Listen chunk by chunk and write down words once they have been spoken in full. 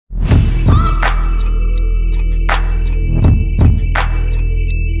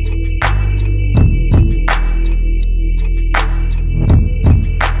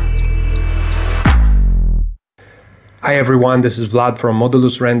Hi everyone, this is Vlad from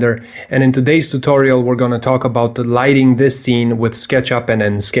Modulus Render, and in today's tutorial we're going to talk about lighting this scene with SketchUp and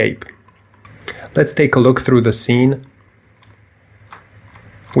Enscape. Let's take a look through the scene.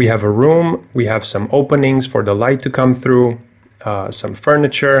 We have a room, we have some openings for the light to come through, some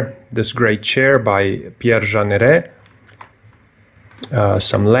furniture, this great chair by Pierre Jeanneret,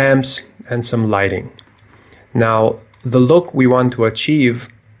 some lamps, and some lighting. Now, the look we want to achieve,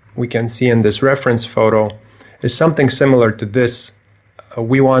 we can see in this reference photo, is something similar to this.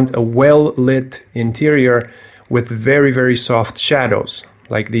 We want a well-lit interior with very, very soft shadows,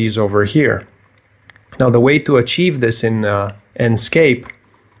 like these over here. Now, the way to achieve this in Enscape,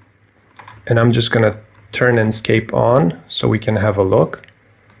 and I'm just going to turn Enscape on so we can have a look.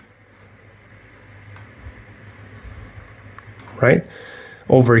 Right?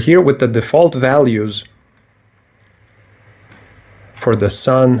 Over here with the default values for the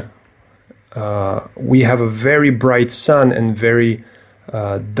sun, we have a very bright sun and very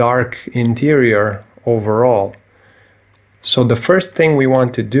dark interior overall. So the first thing we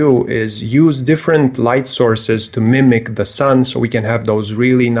want to do is use different light sources to mimic the sun so we can have those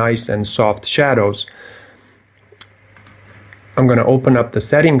really nice and soft shadows. I'm going to open up the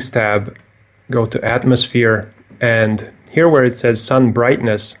settings tab, go to atmosphere, and here where it says sun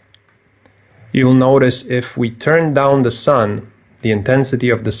brightness, you'll notice if we turn down the sun, the intensity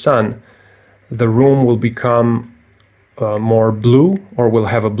of the sun, the room will become more blue, or will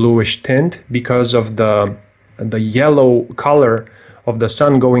have a bluish tint because of the yellow color of the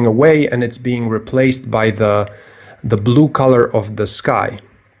sun going away, and it's being replaced by the blue color of the sky.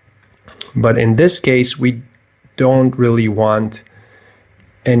 But in this case, we don't really want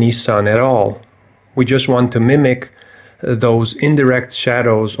any sun at all. We just want to mimic those indirect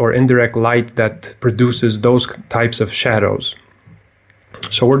shadows or indirect light that produces those types of shadows.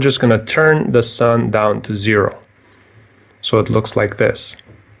 So we're just going to turn the sun down to 0. So it looks like this.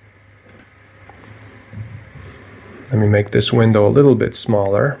 Let me make this window a little bit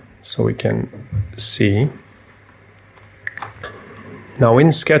smaller so we can see. Now in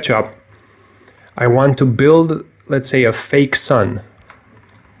SketchUp, I want to build, let's say, a fake sun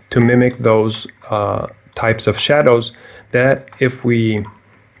to mimic those types of shadows that, if we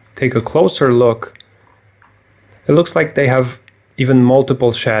take a closer look, it looks like they have even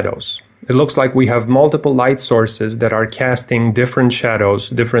multiple shadows. It looks like we have multiple light sources that are casting different shadows,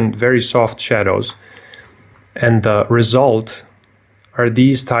 different very soft shadows, and the result are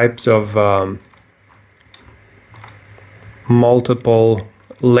these types of multiple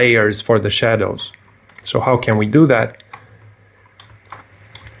layers for the shadows. So how can we do that?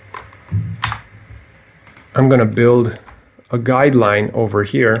 I'm going to build a guideline over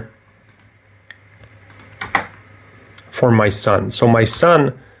here for my sun. So my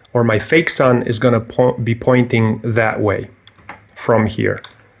sun, or my fake sun, is going to be pointing that way from here.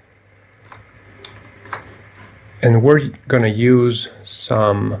 And we're going to use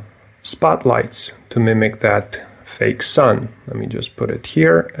some spotlights to mimic that fake sun. Let me just put it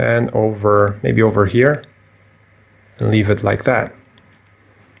here and over, maybe over here, and leave it like that.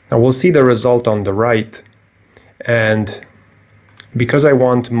 Now we'll see the result on the right. And because I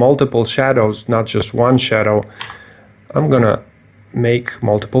want multiple shadows, not just one shadow, I'm going to make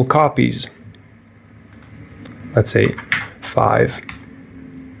multiple copies. Let's say 5.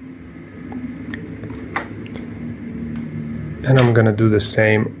 And I'm going to do the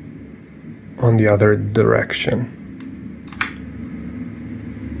same on the other direction.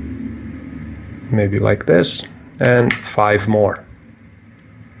 Maybe like this, and 5 more.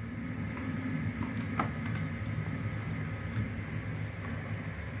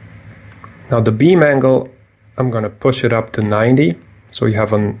 Now the beam angle, I'm going to push it up to 90, so you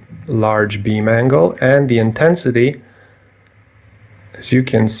have a large beam angle, and the intensity, as you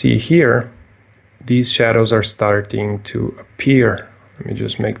can see here, these shadows are starting to appear. Let me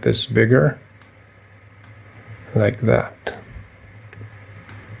just make this bigger, like that.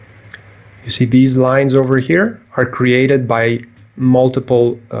 You see these lines over here are created by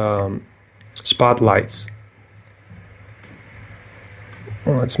multiple spotlights.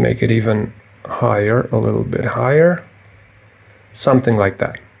 Well, let's make it even higher, a little bit higher, something like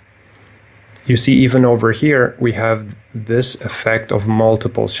that. You see, even over here we have this effect of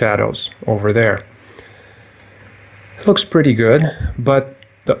multiple shadows over there. It looks pretty good, but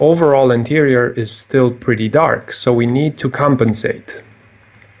the overall interior is still pretty dark, so we need to compensate.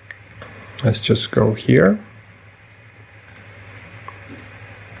 Let's just go here.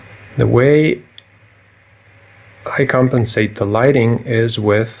 The way I compensate the lighting is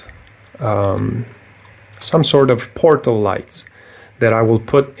with some sort of portal lights. that I will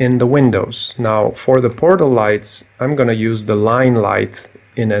put in the windows. Now for the portal lights, I'm going to use the line light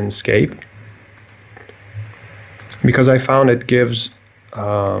in Enscape because I found it gives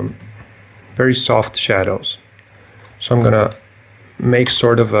very soft shadows. So I'm going to make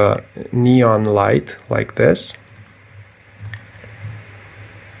sort of a neon light like this.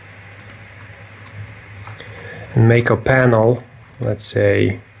 And make a panel, let's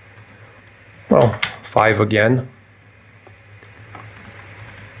say, well, 5 again.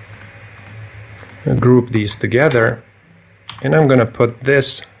 I'll group these together, and I'm going to put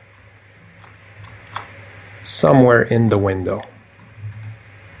this somewhere in the window.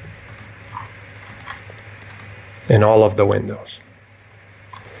 In all of the windows.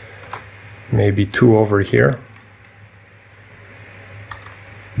 Maybe 2 over here.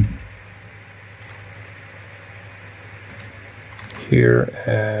 Here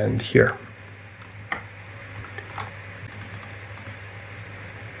and here.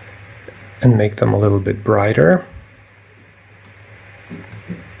 And make them a little bit brighter.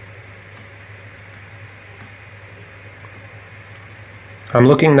 I'm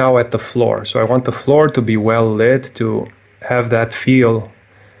looking now at the floor, so I want the floor to be well lit, to have that feel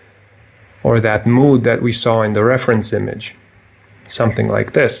or that mood that we saw in the reference image. Something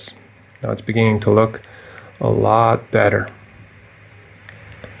like this. Now it's beginning to look a lot better.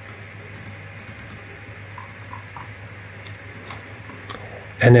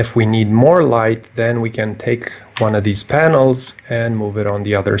 And if we need more light, then we can take one of these panels and move it on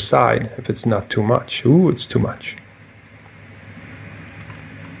the other side if it's not too much. Ooh, it's too much.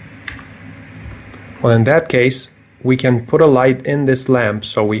 Well, in that case, we can put a light in this lamp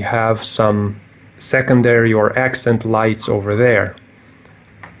so we have some secondary or accent lights over there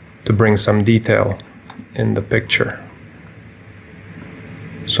to bring some detail in the picture.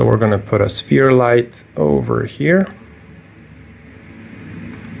 So we're going to put a sphere light over here.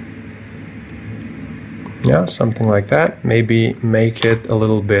 Yeah, something like that. Maybe make it a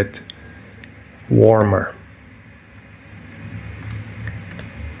little bit warmer.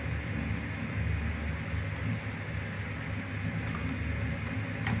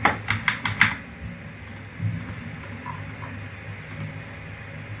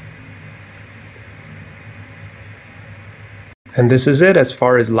 And this is it as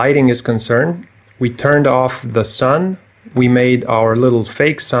far as lighting is concerned. We turned off the sun. We made our little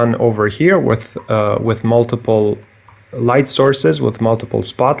fake sun over here with multiple light sources, with multiple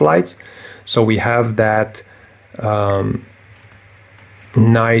spotlights. So we have that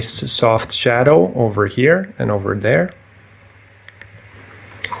nice soft shadow over here and over there.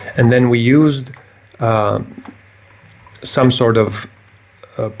 And then we used some sort of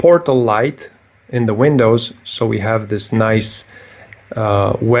portal light in the windows, so we have this nice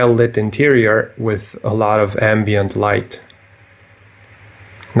well-lit interior with a lot of ambient light.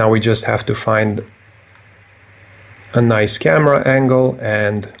 Now we just have to find a nice camera angle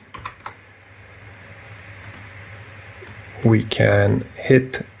and we can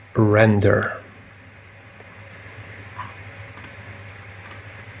hit render.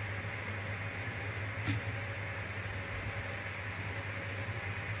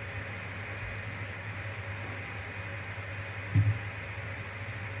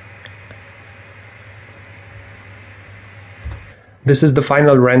 This is the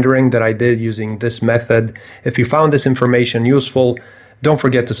final rendering that I did using this method. If you found this information useful, don't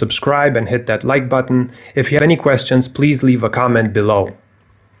forget to subscribe and hit that like button. If you have any questions, please leave a comment below.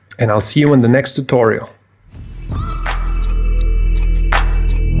 And I'll see you in the next tutorial.